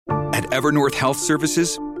At Evernorth Health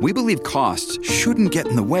Services, we believe costs shouldn't get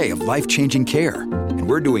in the way of life-changing care, and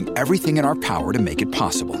we're doing everything in our power to make it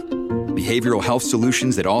possible. Behavioral health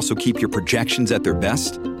solutions that also keep your projections at their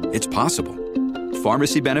best? It's possible.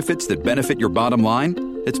 Pharmacy benefits that benefit your bottom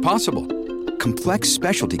line? It's possible. Complex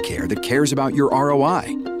specialty care that cares about your ROI?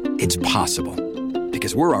 It's possible.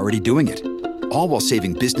 Because we're already doing it. All while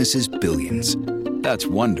saving businesses billions. That's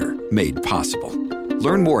Wonder made possible.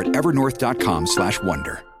 Learn more at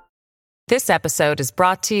evernorth.com/wonder. This episode is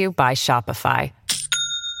brought to you by Shopify.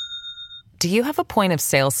 Do you have a point of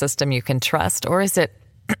sale system you can trust, or is it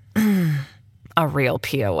a real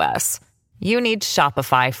POS? You need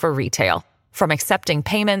Shopify for retail. From accepting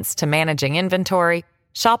payments to managing inventory,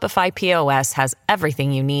 Shopify POS has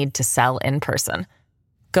everything you need to sell in person.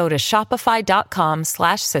 Go to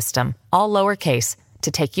shopify.com/system, all lowercase,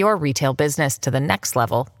 to take your retail business to the next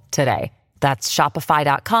level today. That's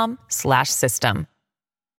shopify.com/system.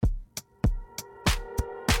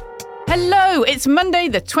 Hello, it's Monday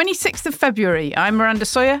the 26th of February. I'm Miranda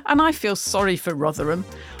Sawyer and I feel sorry for Rotherham.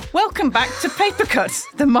 Welcome back to Paper Cuts,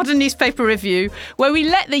 the modern newspaper review, where we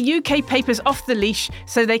let the UK papers off the leash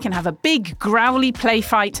so they can have a big, growly play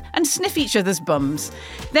fight and sniff each other's bums.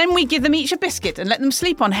 Then we give them each a biscuit and let them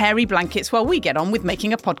sleep on hairy blankets while we get on with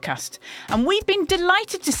making a podcast. And we've been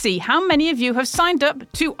delighted to see how many of you have signed up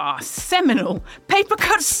to our seminal Paper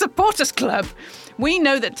Cuts Supporters Club. We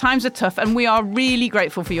know that times are tough and we are really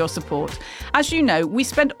grateful for your support. As you know, we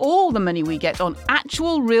spend all the money we get on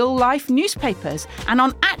actual real-life newspapers and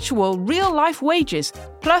on actual real-life wages.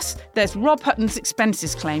 Plus, there's Rob Hutton's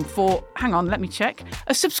expenses claim for, hang on, let me check,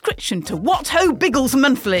 a subscription to What Ho Biggles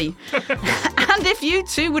Monthly. And if you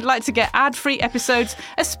too would like to get ad-free episodes,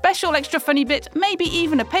 a special extra funny bit, maybe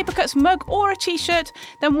even a Paper Cuts mug or a t-shirt,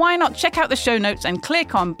 then why not check out the show notes and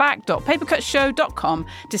click on back.papercutsshow.com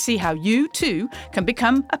to see how you too can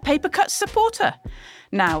become a Paper Cuts supporter.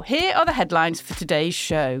 Now, here are the headlines for today's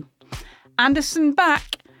show. Anderson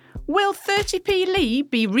back. Will 30p Lee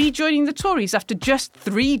be rejoining the Tories after just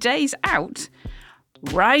 3 days out?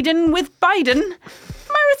 Riding with Biden.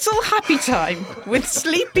 Marital happy time with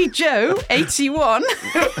Sleepy Joe, 81.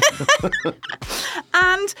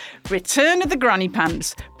 And return of the granny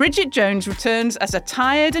pants. Bridget Jones returns as a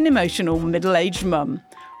tired and emotional middle-aged mum.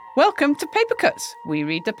 Welcome to Paper Cuts. We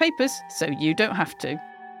read the papers so you don't have to.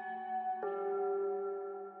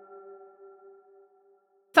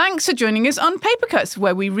 Thanks for joining us on Paper Cuts,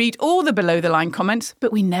 where we read all the below-the-line comments,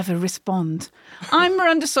 but we never respond. I'm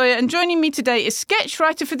Miranda Sawyer, and joining me today is sketch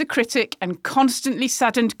writer for The Critic and constantly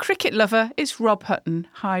saddened cricket lover, it's Rob Hutton.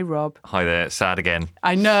 Hi, Rob. Hi there, sad again.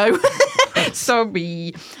 I know.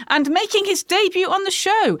 Sorry. And making his debut on the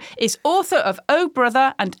show is author of Oh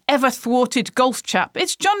Brother and Ever Thwarted Golf Chap.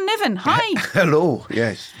 It's John Niven. Hi. Hello.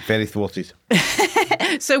 Yes, very thwarted.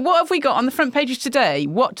 So what have we got on the front pages today?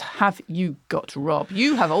 What have you got, Rob?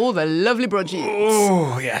 You have all the lovely broadsheets.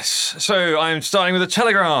 Oh, yes. So I'm starting with the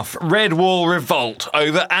Telegraph. Red Wall revolt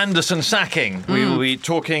over Anderson sacking. We will be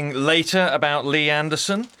talking later about Lee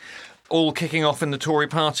Anderson. All kicking off in the Tory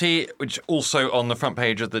party, which also on the front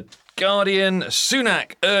page of the Guardian.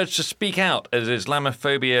 Sunak urged to speak out as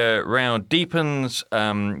Islamophobia row deepens.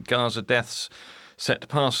 Gaza deaths set to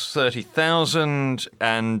pass 30,000,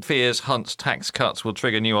 and fears Hunt's tax cuts will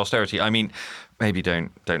trigger new austerity. I mean, maybe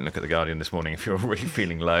don't look at the Guardian this morning if you're really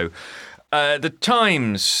feeling low. The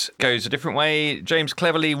Times goes a different way. James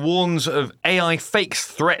Cleverly warns of AI fakes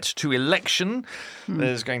threat to election.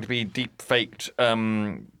 There's going to be deep-faked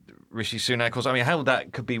Rishi Sunak. Of course, I mean, how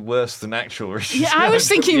that could be worse than actual Rishi Sunak. Yeah, I was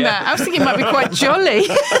thinking that. I was thinking it might be quite jolly.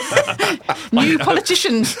 New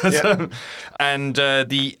politicians. Yeah. And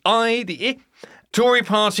the Tory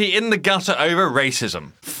party in the gutter over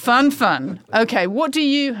racism. Fun. OK, what do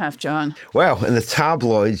you have, John? Well, in the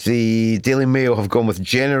tabloids, the Daily Mail have gone with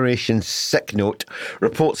Generation Sick Note.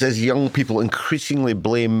 Report says young people increasingly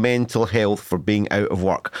blame mental health for being out of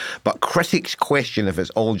work. But critics question if it's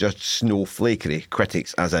all just snowflakery.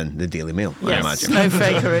 Critics, as in the Daily Mail, I imagine.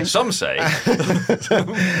 Snowflakery. Some say.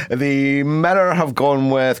 The Mirror have gone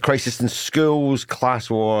with crisis in schools, class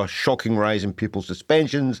war, shocking rise in pupil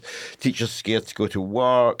suspensions, teachers scared to go to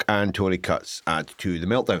work, and Tory cuts add to the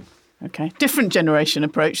meltdown. OK, different generation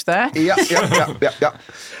approach there. Yeah.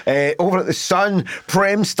 Over at The Sun,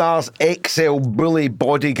 Prem stars XL bully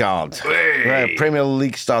bodyguard. Premier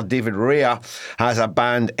League star David Raya has a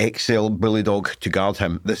banned XL bully dog to guard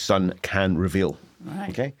him. The Sun can reveal. Right.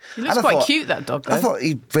 Okay. He looks quite cute, that dog, though. I thought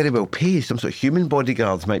he very well pays. Some sort of human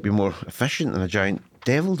bodyguards might be more efficient than a giant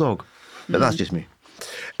devil dog. But that's just me.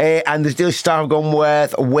 And the Daily Star have gone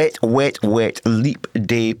with wet leap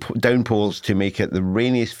day downpours to make it the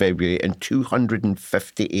rainiest February in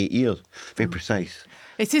 258 years. Very precise.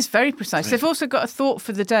 It is very precise. They've also got a thought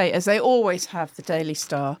for the day, as they always have, the Daily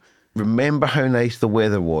Star. Remember how nice the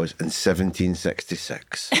weather was in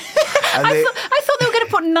 1766. And I thought they were going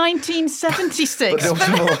to put 1976.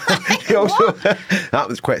 That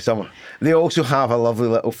was quite summer. They also have a lovely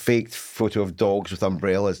little faked photo of dogs with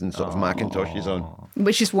umbrellas and sort of Macintoshes on.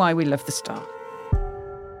 Which is why we love the Star.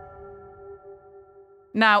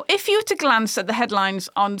 Now, if you were to glance at the headlines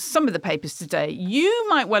on some of the papers today, you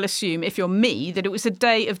might well assume, if you're me, that it was a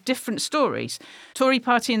day of different stories. Tory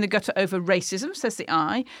party in the gutter over racism, says the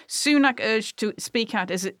Eye. Sunak urged to speak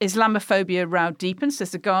out as Islamophobia row deepens,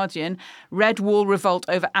 says the Guardian. Red Wall revolt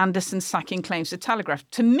over Anderson sacking, claims the Telegraph.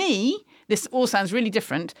 To me, this all sounds really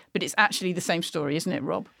different, but it's actually the same story, isn't it,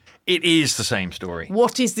 Rob? It is the same story.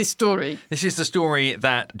 What is this story? This is the story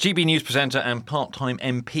that GB News presenter and part-time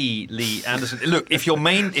MP Lee Anderson. Look, if you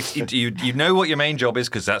know what your main job is,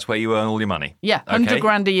 because that's where you earn all your money. Yeah, okay?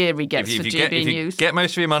 $100,000 a year he gets for GB News. If you get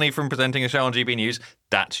most of your money from presenting a show on GB News,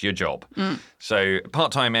 that's your job. So,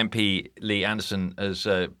 part-time MP Lee Anderson has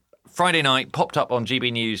Friday night popped up on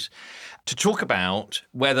GB News to talk about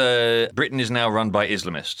whether Britain is now run by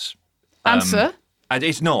Islamists. Answer. And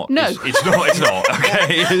it's not. No. It's not.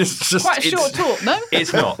 Okay. It's just quite a short talk, no?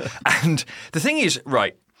 It's not. And the thing is,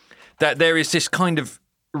 right, that there is this kind of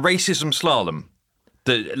racism slalom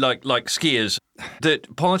that, like skiers,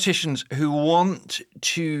 that politicians who want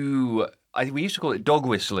to, we used to call it dog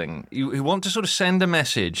whistling, who want to sort of send a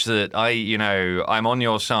message that I'm on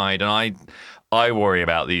your side and I worry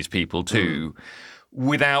about these people too.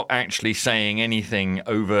 Without actually saying anything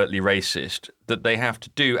overtly racist, that they have to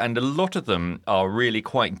do. And a lot of them are really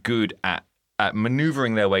quite good at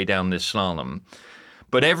manoeuvring their way down this slalom.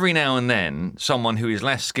 But every now and then, someone who is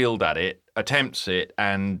less skilled at it attempts it,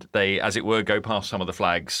 and they, as it were, go past some of the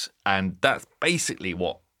flags. And that's basically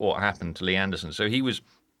what happened to Lee Anderson. So he was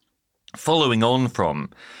following on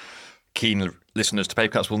from, keen listeners to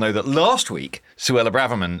Paper Cuts will know that last week, Suella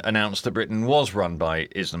Braverman announced that Britain was run by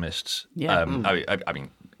Islamists. Yeah. I mean,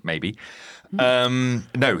 maybe. No,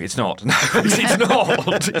 it's not. No, it's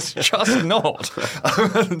not. It's just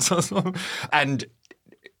not. And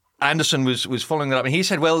Anderson was following that up, and he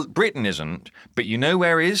said, well, Britain isn't, but you know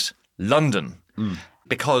where is? London.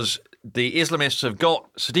 Because the Islamists have got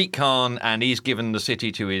Sadiq Khan, and he's given the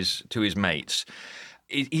city to his mates.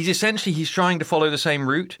 He's trying to follow the same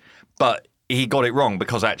route, but he got it wrong,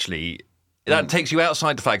 because actually that takes you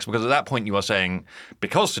outside the flags, because at that point you are saying,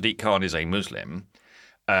 because Sadiq Khan is a Muslim,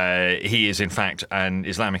 he is in fact an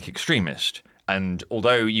Islamic extremist. And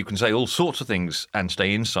although you can say all sorts of things and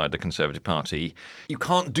stay inside the Conservative Party, you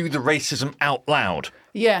can't do the racism out loud.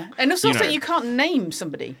 Yeah, and also you can't name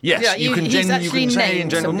somebody. Yes, yeah, you can say in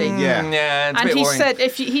general. Yeah, and he said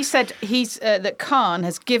that Khan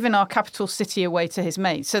has given our capital city away to his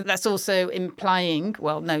mates. So that's also implying,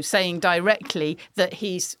 saying directly that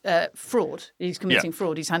he's fraud. He's committing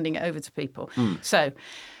fraud. He's handing it over to people. So.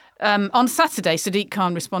 On Saturday, Sadiq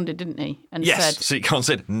Khan responded, didn't he? And yes, Sadiq Khan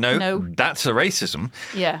said, no, that's a racism.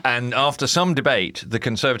 Yeah. And after some debate, the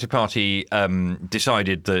Conservative Party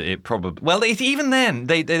decided that it probably... Well, even then,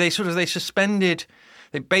 they suspended...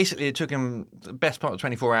 It took him the best part of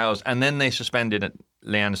 24 hours, and then they suspended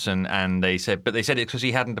Lee Anderson, and they said it because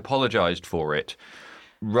he hadn't apologised for it.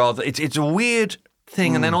 Rather, it's a weird...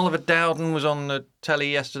 thing. And then Oliver Dowden was on the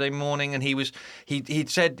telly yesterday morning, and he'd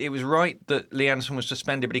said it was right that Lee Anderson was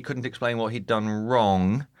suspended, but he couldn't explain what he'd done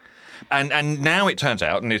wrong. And now it turns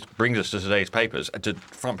out, and it brings us to today's papers, to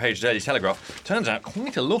front page Daily Telegraph, turns out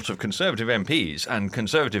quite a lot of Conservative MPs and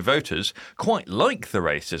Conservative voters quite like the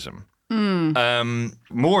racism.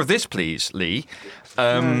 More of this, please, Lee.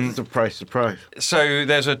 Surprise. So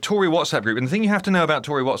there's a Tory WhatsApp group, and the thing you have to know about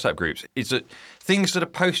Tory WhatsApp groups is that things that are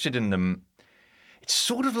posted in them, it's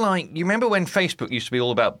sort of like, you remember when Facebook used to be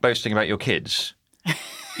all about boasting about your kids?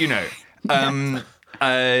 Tory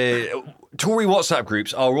WhatsApp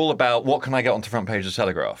groups are all about, what can I get onto front page of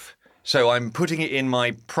Telegraph? So I'm putting it in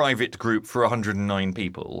my private group for 109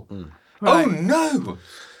 people. Right. Oh, no!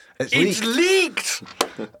 It's leaked!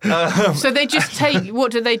 So they just take,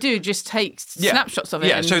 what do they do? Just take snapshots of it?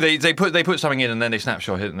 Yeah, so they put something in, and then they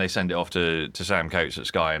snapshot it and they send it off to Sam Coates at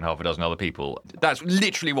Sky and half a dozen other people. That's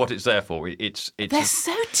literally what it's there for. They're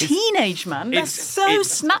so teenage, man. They're so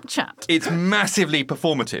Snapchat. It's massively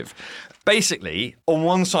performative. Basically, on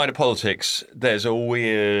one side of politics, there's a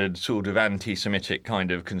weird sort of anti-Semitic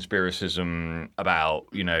kind of conspiracism about,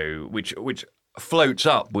 which floats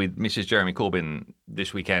up with Mrs. Jeremy Corbyn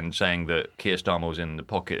this weekend saying that Keir Starmer was in the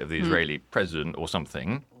pocket of the Israeli president or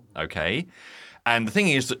something. Okay. And the thing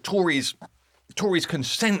is that Tories can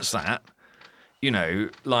sense that,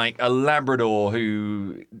 like a Labrador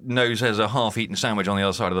who knows there's a half-eaten sandwich on the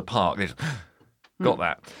other side of the park. They've got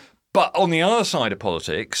that. But on the other side of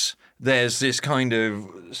politics, there's this kind of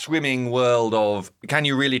swimming world of, can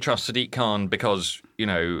you really trust Sadiq Khan because,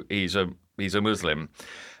 he's a Muslim?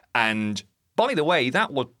 And by the way,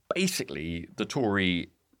 that was basically the Tory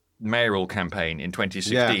mayoral campaign in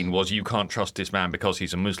 2016 was you can't trust this man because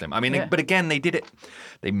he's a Muslim. I mean, but again, they did it.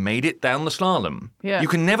 They made it down the slalom. Yeah. You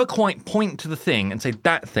can never quite point to the thing and say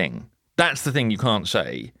that's the thing you can't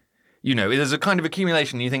say. There's a kind of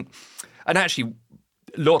accumulation. You think, and actually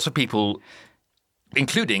lots of people,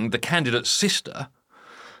 including the candidate's sister,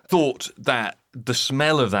 thought that the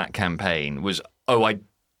smell of that campaign was,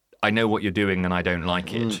 I know what you're doing and I don't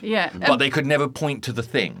like it. Yeah. But they could never point to the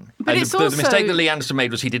thing. But and it's the mistake that Lee Anderson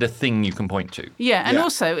made was he did a thing you can point to. Yeah, and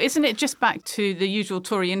also, isn't it just back to the usual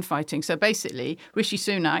Tory infighting? So basically, Rishi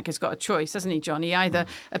Sunak has got a choice, hasn't he, John? He either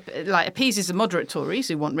appeases the moderate Tories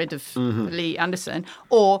who want rid of Lee Anderson,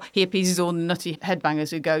 or he appeases all the nutty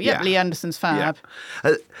headbangers who go, Lee Anderson's fab.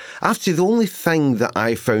 Yeah. Actually, the only thing that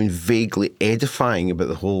I found vaguely edifying about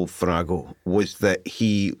the whole Farrago was that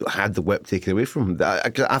he had the whip taken away from him.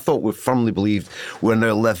 I thought we firmly believed we're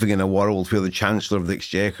now living in a world where the Chancellor of the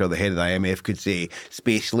Exchequer, the head of the IMF, could say,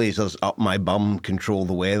 space lasers up my bum, control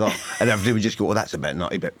the weather. And everybody would just go, that's a bit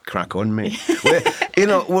nutty, but crack on, mate.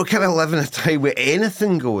 We're kind of living a time where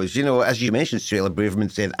anything goes. As you mentioned, Suella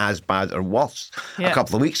Braverman said as bad or worse a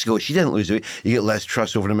couple of weeks ago. She didn't lose weight. You get Liz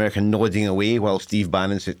Truss over in America nodding away while Steve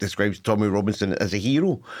Bannon describes Tommy Robinson as a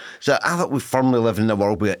hero. So I thought we firmly live in a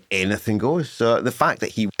world where anything goes. So the fact that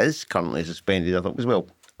he is currently suspended, I thought was,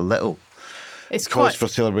 a little cause for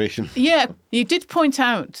celebration. Yeah, you did point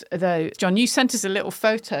out, though, John, you sent us a little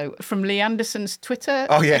photo from Lee Anderson's Twitter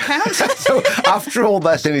account. So after all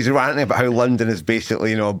this, and he's ranting about how London is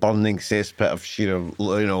basically, a burning cesspit of sheer,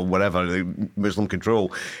 whatever, Muslim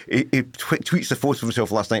control, he tweets a photo of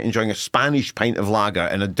himself last night enjoying a Spanish pint of lager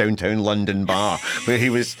in a downtown London bar, where he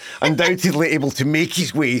was undoubtedly able to make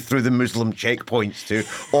his way through the Muslim checkpoints to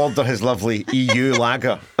order his lovely EU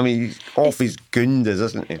lager. I mean, he's off his goondas,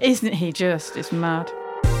 isn't he? Isn't he just? It's mad.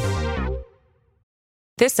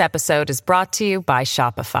 This episode is brought to you by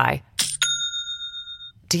Shopify.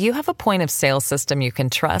 Do you have a point of sale system you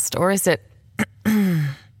can trust, or is it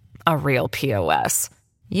a real POS?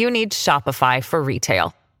 You need Shopify for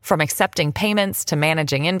retail. From accepting payments to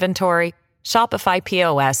managing inventory, Shopify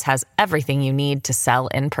POS has everything you need to sell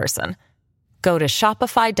in person. Go to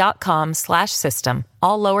shopify.com/system,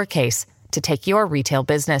 all lowercase, to take your retail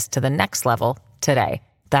business to the next level today.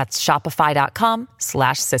 That's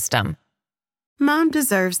shopify.com/system. Mom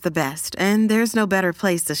deserves the best, and there's no better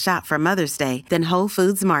place to shop for Mother's Day than Whole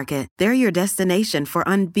Foods Market. They're your destination for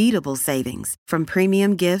unbeatable savings, from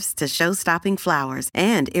premium gifts to show-stopping flowers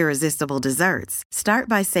and irresistible desserts. Start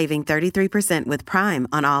by saving 33% with Prime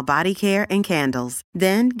on all body care and candles.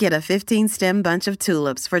 Then get a 15-stem bunch of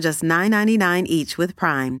tulips for just $9.99 each with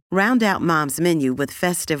Prime. Round out Mom's menu with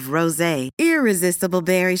festive rosé, irresistible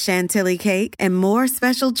berry chantilly cake, and more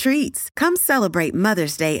special treats. Come celebrate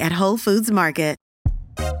Mother's Day at Whole Foods Market.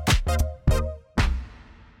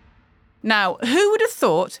 Now, who would have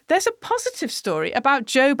thought there's a positive story about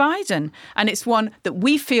Joe Biden? And it's one that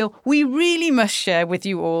we feel we really must share with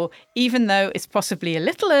you all, even though it's possibly a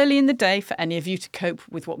little early in the day for any of you to cope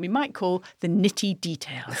with what we might call the nitty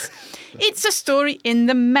details. It's a story in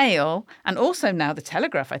the Mail, and also now the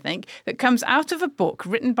Telegraph, I think, that comes out of a book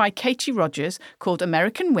written by Katie Rogers called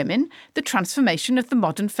American Women, The Transformation of the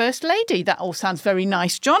Modern First Lady. That all sounds very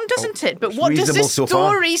nice, John, doesn't it? But what does this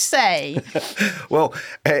story say? Well,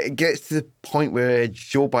 it gets to the point where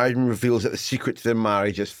Joe Biden reveals that the secret to their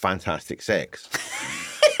marriage is fantastic sex.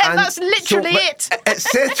 And that's literally it. It's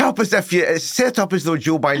set up as though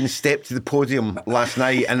Joe Biden stepped to the podium last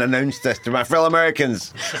night and announced this to my fellow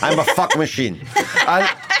Americans: "I'm a fuck machine."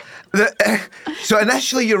 So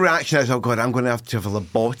initially your reaction is, oh God, I'm going to have a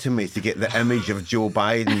lobotomy to get the image of Joe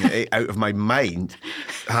Biden out of my mind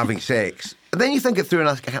having sex. And then you think it through, and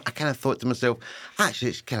I kind of thought to myself,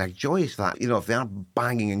 actually, it's kind of joyous that, if they are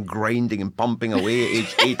banging and grinding and pumping away at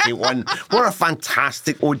age 81, what a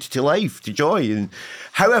fantastic ode to life, to joy. And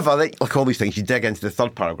however, like all these things, you dig into the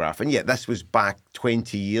third paragraph, and yet this was back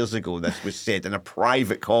 20 years ago. This was said in a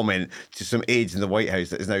private comment to some aides in the White House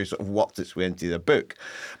that has now sort of worked its way into the book.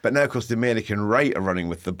 But now, of course, the American right are running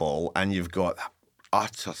with the ball, and you've got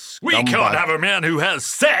utter scumbag. We can't have a man who has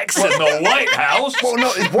sex in the White House. Well,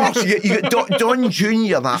 no, it's worse. You get Don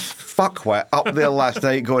Jr., that fuckwit, up there last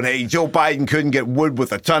night going, hey, Joe Biden couldn't get wood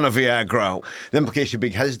with a ton of Viagra. The implication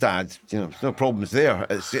being his dad, there's no problems there.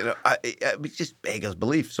 It's, it's just beggars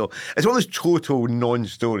belief. So it's one of those total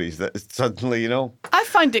non-stories that suddenly, I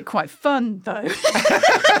find it quite fun, though. As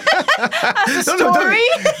a story,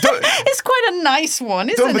 it's quite a nice one,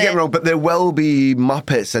 isn't it? Don't get me wrong, but there will be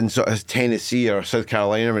Muppets in sort of Tennessee or South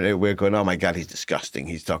Carolina where we're going, oh my God, he's disgusting.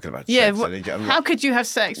 He's talking about sex. How could you have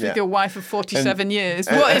sex with your wife of 47 years?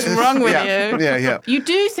 What is wrong with you? Yeah. You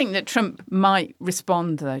do think that Trump might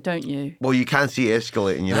respond, though, don't you? Well, you can see it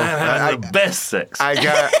escalating, The best sex.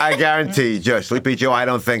 I guarantee you, Sleepy Joe, I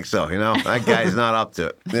don't think so, That guy's not up to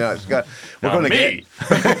it. We're going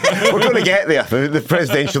to get there. The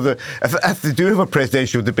presidential, if they do have a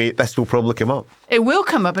presidential debate, this will probably come up. It will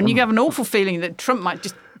come up, and you have an awful feeling that Trump might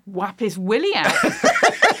just whap his willy out.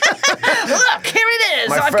 Look, here it is.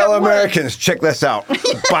 My fellow Americans, check this out.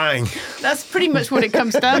 Bang. That's pretty much what it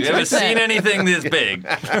comes down to. Have you ever seen anything this big?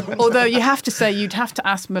 Although you have to say, you'd have to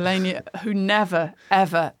ask Melania, who never,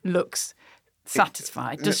 ever looks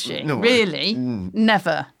satisfied, does she? No, really?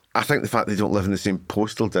 Never. I think the fact they don't live in the same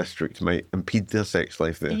postal district might impede their sex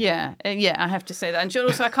life there. Yeah, I have to say that. And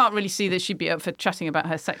also, I can't really see that she'd be up for chatting about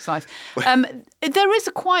her sex life. There is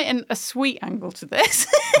quite a sweet angle to this,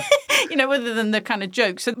 other than the kind of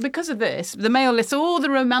joke. So because of this, the Mail lists all the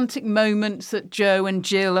romantic moments that Joe and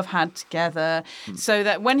Jill have had together, so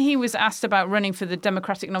that when he was asked about running for the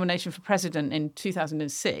Democratic nomination for president in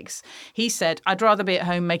 2006, he said, I'd rather be at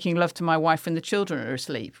home making love to my wife when the children are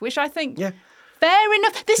asleep, which I think... Yeah. Fair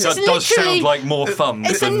enough. This is literally... does sound like more fun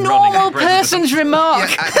it's than a running normal for president. person's remark.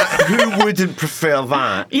 Who wouldn't prefer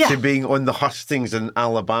that to being on the hustings in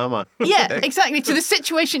Alabama? Yeah, exactly. To the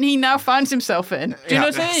situation he now finds himself in. Do you know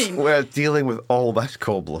what I mean? We're dealing with all this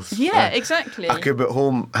cobblers. Yeah, exactly. I could be at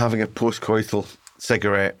home having a post-coital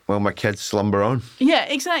cigarette while my kids slumber on. Yeah,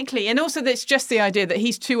 exactly. And also it's just the idea that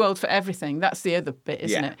he's too old for everything. That's the other bit,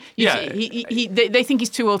 isn't it? They think he's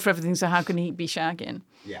too old for everything, so how can he be shagging?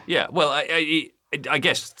 Yeah. Well, I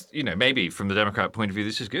guess maybe from the Democrat point of view,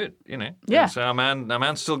 this is good. Yeah. So our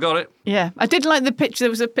man's still got it. Yeah, I did like the picture.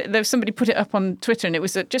 There was somebody put it up on Twitter, and it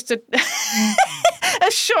was just a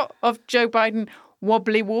a shot of Joe Biden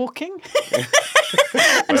wobbly walking.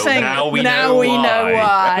 And saying, now we know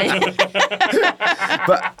why.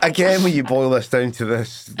 But again, when you boil this down to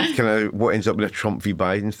this kind of what ends up with a Trump v.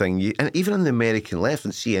 Biden thing, and even on the American left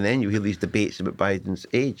and CNN, you hear these debates about Biden's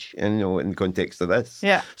age, and in the context of this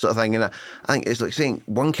sort of thing. And I think it's like saying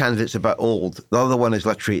one candidate's a bit old, the other one is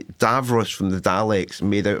literally Davros from the Daleks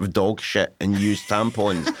made out of dog shit and used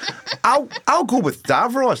tampons. I'll go with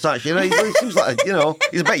Davros, actually. He seems like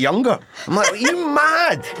he's a bit younger. I'm like, are you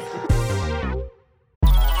mad?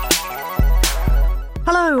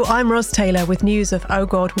 Hello, I'm Ros Taylor with news of Oh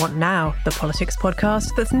God, What Now, the politics podcast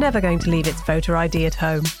that's never going to leave its voter ID at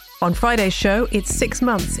home. On Friday's show, it's 6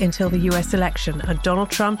 months until the US election and Donald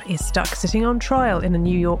Trump is stuck sitting on trial in a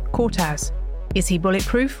New York courthouse. Is he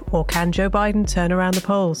bulletproof, or can Joe Biden turn around the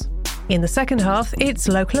polls? In the second half, it's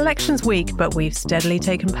local elections week, but we've steadily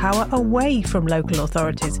taken power away from local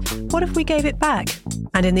authorities. What if we gave it back?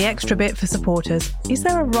 And in the extra bit for supporters, is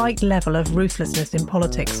there a right level of ruthlessness in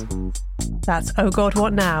politics? That's Oh God,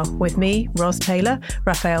 What Now? With me, Ros Taylor,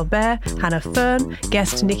 Raphael Bear, Hannah Fern,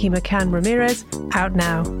 guest Nikki McCann Ramirez. Out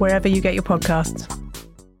now, wherever you get your podcasts.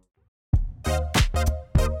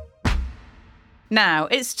 Now,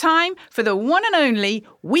 it's time for the one and only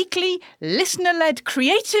weekly listener-led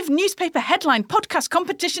creative newspaper headline podcast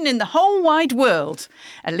competition in the whole wide world.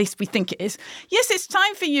 At least we think it is. Yes, it's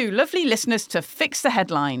time for you, lovely listeners, to fix the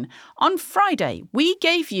headline. On Friday, we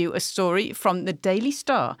gave you a story from the Daily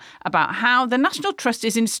Star about how the National Trust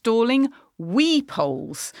is installing wee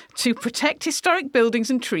poles to protect historic buildings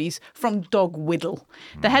and trees from dog whittle.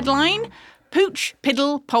 The headline, Pooch,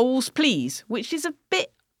 Piddle, Poles, Please, which is a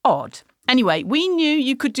bit odd. Anyway, we knew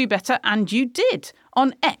you could do better, and you did.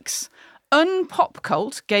 On X,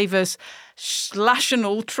 Unpopcult gave us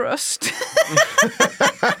Slational Trust.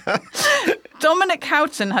 Dominic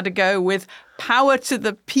Houghton had a go with Power to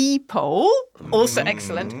the Peepole, also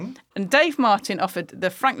excellent. And Dave Martin offered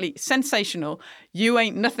the frankly sensational You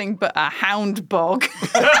Ain't Nothing But a Hound Bog.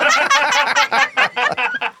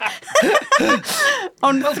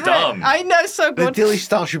 Well done. I know, so good. The Daily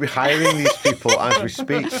Star should be hiring these people as we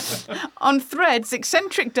speak. On Threads,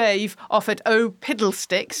 Eccentric Dave offered Oh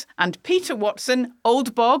Piddlesticks and Peter Watson,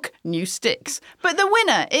 Old Bog, New Sticks. But the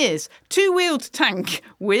winner is Two-Wheeled Tank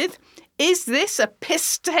with Is this a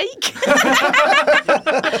piss take?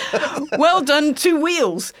 Well done, Two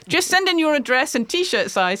Wheels. Just send in your address and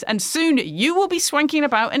T-shirt size, and soon you will be swanking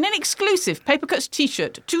about in an exclusive Papercuts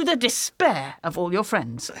T-shirt to the despair of all your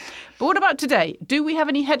friends. But what about today? Do we have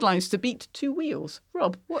any headlines to beat Two Wheels?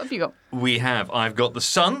 Rob, what have you got? We have. I've got The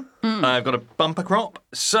Sun. I've got a bumper crop.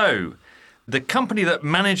 So, the company that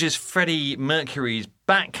manages Freddie Mercury's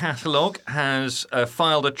back catalogue has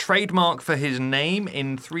filed a trademark for his name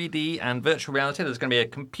in 3D and virtual reality. There's going to be a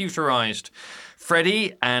computerised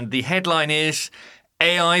Freddie, and the headline is,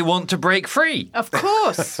 AI want to break free. Of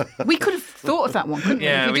course. We could have thought of that one, couldn't we?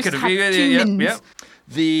 Yeah, we could have. Yeah.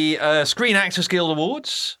 The Screen Actors Guild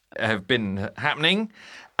Awards have been happening,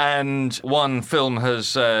 and one film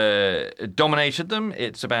has dominated them.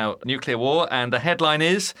 It's about nuclear war, and the headline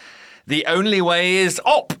is, "The only way is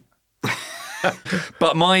op."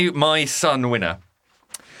 But my Sun winner.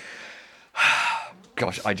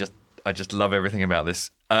 Gosh, I just love everything about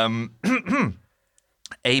this.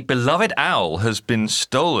 A beloved owl has been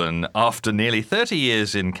stolen after nearly 30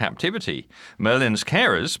 years in captivity. Merlin's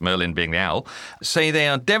carers, Merlin being the owl, say they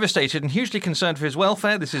are devastated and hugely concerned for his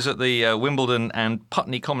welfare. This is at the Wimbledon and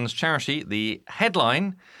Putney Commons charity. The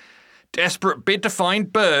headline, "Desperate bid to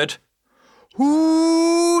find bird.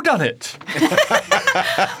 Who done it?"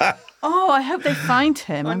 Oh, I hope they find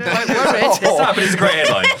him. I'm quite worried. It's a great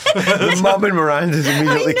headline. The mum and Miranda's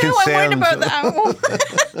immediately concerned. I'm worried about the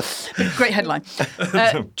owl. Great headline.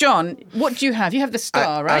 John, what do you have? You have the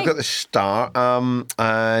Star, right? I've got the Star,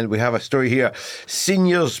 and we have a story here.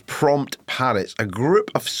 Seniors prompt parrots. A group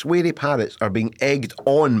of sweary parrots are being egged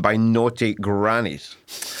on by naughty grannies.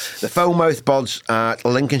 The foul-mouthed birds at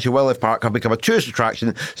Lincolnshire Wildlife Park have become a tourist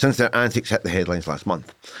attraction since their antics hit the headlines last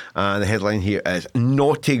month. The headline here is,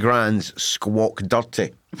 "Naughty Grands Squawk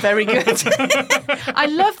Dirty." Very good. I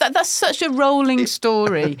love that. That's such a rolling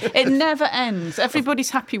story. It never ends.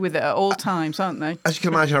 Everybody's happy with it at all times, aren't they? As you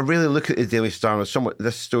can imagine, I really look at the Daily Star and somewhat.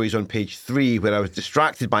 This story's on page 3, where I was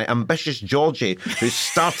distracted by ambitious Georgie, who's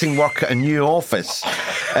starting work at a new office.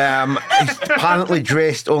 Apparently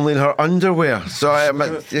dressed only in her underwear. So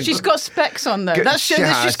she's got specs on though. That shows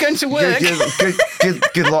that she's going to work.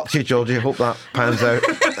 Good luck to you, Georgie. I hope that pans out.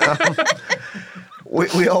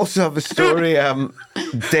 We also have a story,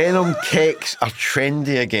 denim kecks are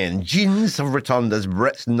trendy again. Jeans have returned as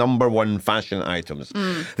Brits' #1 fashion items.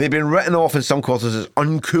 They've been written off in some quarters as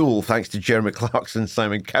uncool thanks to Jeremy Clarkson and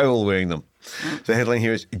Simon Cowell wearing them. The headline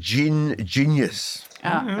here is Jean Genius.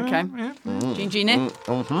 Okay. Jean Genie.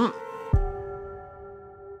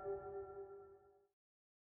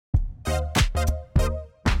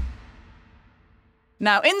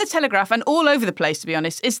 Now, in the Telegraph and all over the place, to be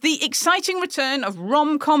honest, is the exciting return of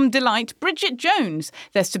rom-com delight Bridget Jones.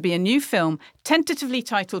 There's to be a new film, tentatively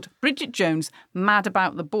titled Bridget Jones, Mad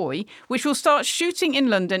About the Boy, which will start shooting in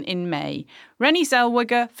London in May. Renée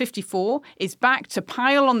Zellweger, 54, is back to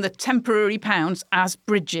pile on the temporary pounds as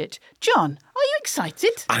Bridget. John, are you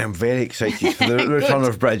excited? I am very excited for the return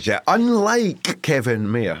of Bridget. Unlike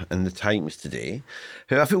Kevin Mayer in the Times today,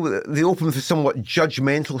 who I feel they open with a somewhat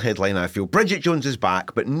judgmental headline, I feel. Bridget Jones is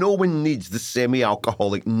back, but no one needs the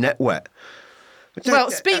semi-alcoholic nitwit.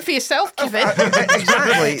 Well, speak for yourself, Kevin.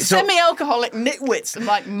 Exactly. Semi-alcoholic nitwits are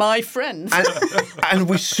like my friends. And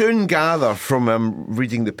we soon gather from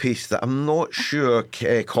reading the piece that I'm not sure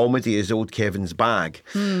comedy is old Kevin's bag.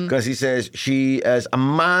 Because he says she is a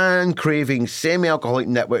man craving semi-alcoholic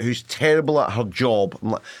nitwit who's terrible at her job.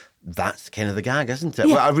 I'm like, that's kind of the gag, isn't it?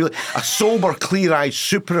 Yeah. Well, a sober, clear-eyed,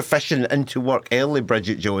 super efficient, into work early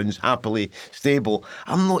Bridget Jones, happily stable.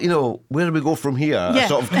 I'm not, where do we go from here? Yeah. A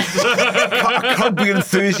sort of Curb Your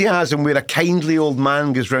Enthusiasm where a kindly old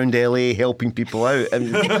man goes round LA helping people out.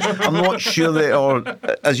 And I'm not sure that, or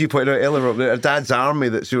as you pointed out earlier, a Dad's Army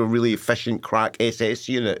that's a really efficient crack SS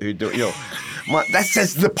unit who don't, this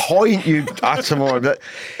is the point, you atomor.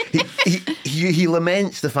 He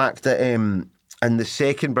laments the fact that and the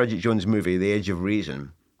second Bridget Jones movie, The Edge of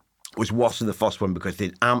Reason, was worse than the first one because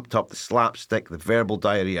they'd amped up the slapstick, the verbal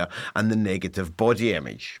diarrhea, and the negative body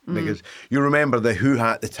image. Because you remember the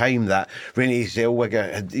hoo-ha at the time that Renée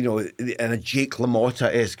Zellweger had, in a Jake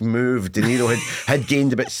LaMotta-esque move, De Niro had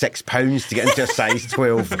gained about 6 pounds to get into a size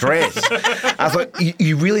 12 dress. I thought,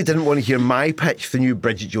 you really didn't want to hear my pitch for the new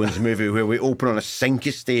Bridget Jones movie where we open on a sink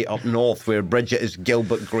estate up north where Bridget is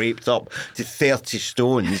Gilbert graped up to 30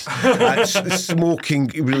 stones, smoking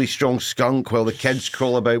really strong skunk while the kids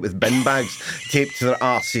crawl about with bin bags taped to their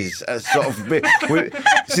arses.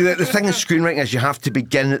 See, the thing in screenwriting is you have to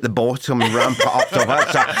begin at the bottom and ramp it up to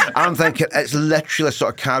that. So I'm thinking it's literally a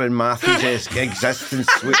sort of Karen Matthews-esque existence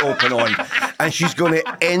we open on, and she's going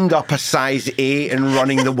to end up a size 8 and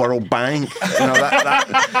running the World Bank. You know,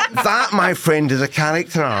 that, my friend, is a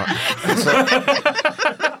character arc.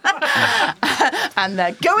 And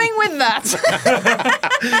they're going with that.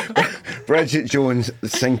 Bridget Jones, the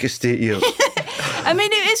sink estate years. I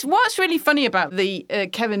mean, it's what's really funny about the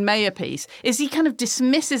Kevin Mayer piece is he kind of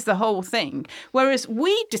dismisses the whole thing, whereas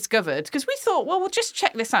we discovered, because we thought, well, we'll just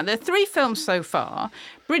check this out. There are 3 films so far,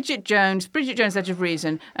 Bridget Jones, Edge of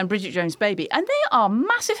Reason, and Bridget Jones' Baby, and they are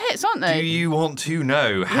massive hits, aren't they? Do you want to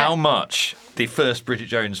know how much the first Bridget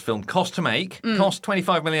Jones film cost to make? Cost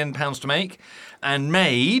 £25 million to make, and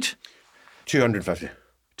made... 250.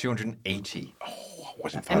 280.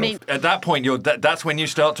 Wasn't far off. At that point, that's when you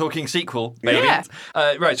start talking sequel, baby. Yeah.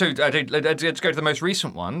 Right, so let's go to the most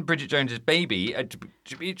recent one, Bridget Jones' Baby.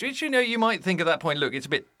 You know, you might think at that point, look, it's a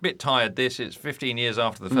bit tired, it's 15 years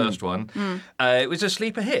after the first one. It was a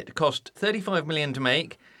sleeper hit. It cost $35 million to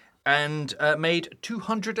make and made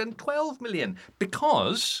 $212 million.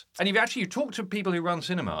 Because, and you talk to people who run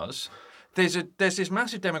cinemas, there's this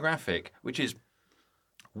massive demographic, which is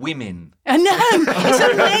women. I know, it's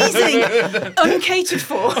amazing. Uncatered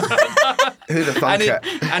for. Who'd have thunk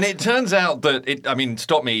it? And it turns out that,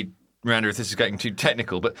 stop me, Miranda, if this is getting too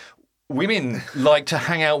technical, but women like to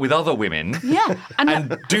hang out with other women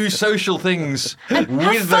and do social things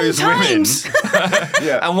with those women.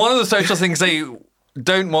 And one of the social things they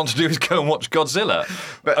don't want to do is go and watch Godzilla.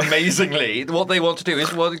 But amazingly, what they want to do is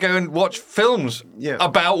go and watch films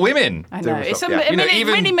about women. I know. It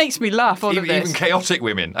really makes me laugh, all of this. Even chaotic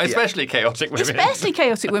women, especially chaotic women. Especially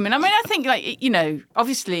chaotic women. I mean, I think,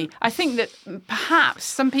 obviously, I think that perhaps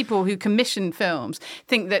some people who commission films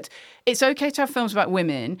think that it's okay to have films about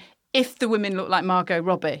women if the women look like Margot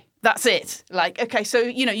Robbie. That's it.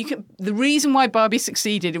 The reason why Barbie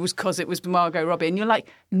succeeded was because it was Margot Robbie. And you're like,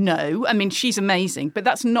 no, she's amazing. But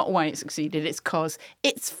that's not why it succeeded. It's because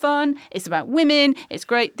it's fun. It's about women. It's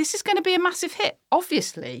great. This is going to be a massive hit,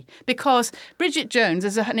 obviously, because Bridget Jones,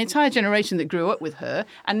 there's an entire generation that grew up with her.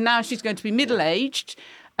 And now she's going to be middle-aged,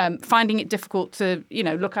 finding it difficult to,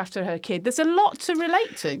 look after her kid. There's a lot to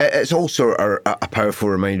relate to. It's also a powerful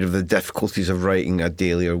reminder of the difficulties of writing a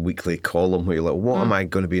daily or weekly column where you're like, what am I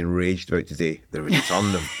going to be enraged about today? The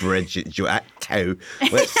return of Bridget Jones. Cow.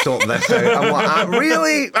 Let's sort this out. I'm like,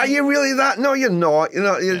 really? Are you really that? No, you're not.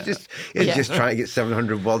 You're just trying to get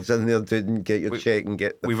 700 words in there to get your check and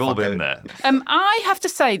get the We've all been there. I have to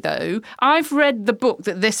say, though, I've read the book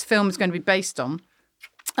that this film is going to be based on.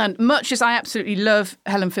 And much as I absolutely love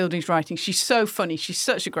Helen Fielding's writing, she's so funny. She's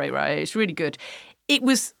such a great writer. It's really good. It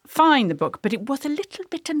was fine, the book, but it was a little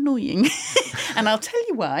bit annoying. And I'll tell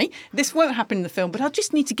you why. This won't happen in the film, but I'll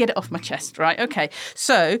just need to get it off my chest, right? Okay.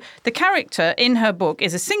 So the character in her book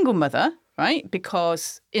is a single mother, right?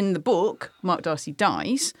 Because in the book, Mark Darcy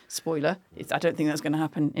dies. Spoiler. I don't think that's going to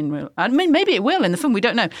happen in real... maybe it will in the film. We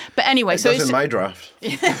don't know. But anyway... It does in my draft.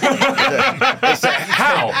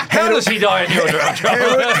 How? How does he die in your draft?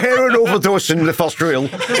 Heroin overdose in the first reel.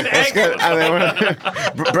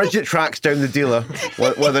 Bridget tracks down the dealer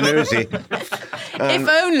with an Uzi. If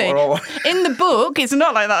only. In the book, it's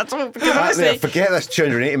not like that at all. Forget this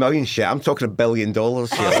 280 million shit. I'm talking $1 billion here.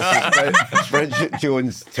 This is Bridget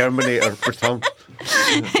Jones' Terminator return.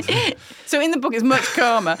 So in the book, it's much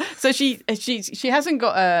calmer. So she hasn't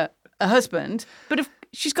got a husband, but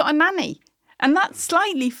she's got a nanny. And that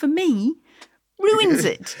slightly, for me, ruins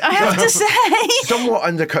it, I have to say. Somewhat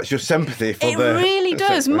undercuts your sympathy for it really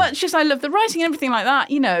does. Much as I love the writing and everything like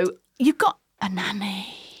that, you've got a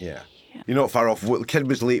nanny. Yeah. You're not far off. The kid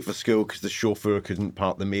was late for school because the chauffeur couldn't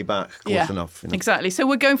park the Maybach close enough. Exactly. So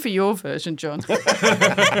we're going for your version, John.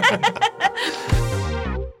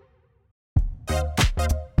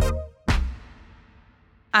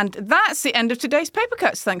 And that's the end of today's Paper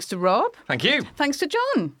Cuts. Thanks to Rob. Thank you. Thanks to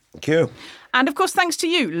John. Thank you. And of course, thanks to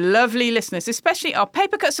you, lovely listeners, especially our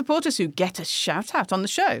Paper Cut supporters who get a shout out on the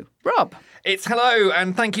show. Rob. It's hello,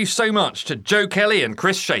 and thank you so much to Joe Kelly and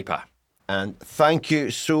Chris Shaper. And thank you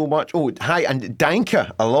so much. Oh, hi, and danke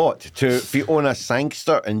a lot to Fiona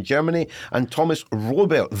Sangster in Germany and Thomas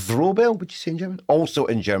Wrobel, would you say in German? Also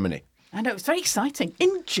in Germany. I know, it's very exciting.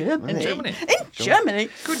 In Germany. In Germany. In Germany.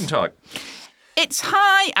 Guten Tag. It's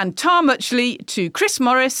hi and tar muchly to Chris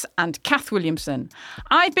Morris and Kath Williamson.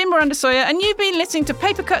 I've been Miranda Sawyer and you've been listening to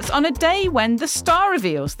Paper Cuts on a day when The Star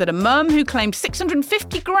reveals that a mum who claimed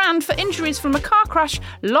 $650,000 for injuries from a car crash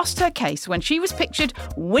lost her case when she was pictured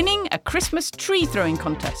winning a Christmas tree throwing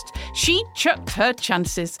contest. She chucked her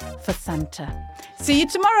chances for Santa. See you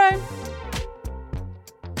tomorrow.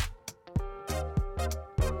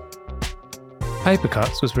 Paper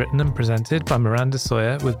Cuts was written and presented by Miranda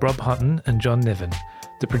Sawyer with Rob Hutton and John Niven.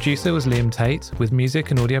 The producer was Liam Tate, with music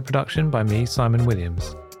and audio production by me, Simon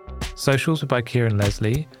Williams. Socials were by Kieran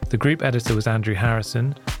Leslie, the group editor was Andrew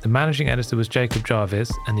Harrison, the managing editor was Jacob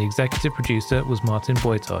Jarvis, and the executive producer was Martin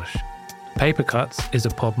Boytosh. Paper Cuts is a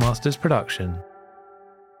Podmasters production.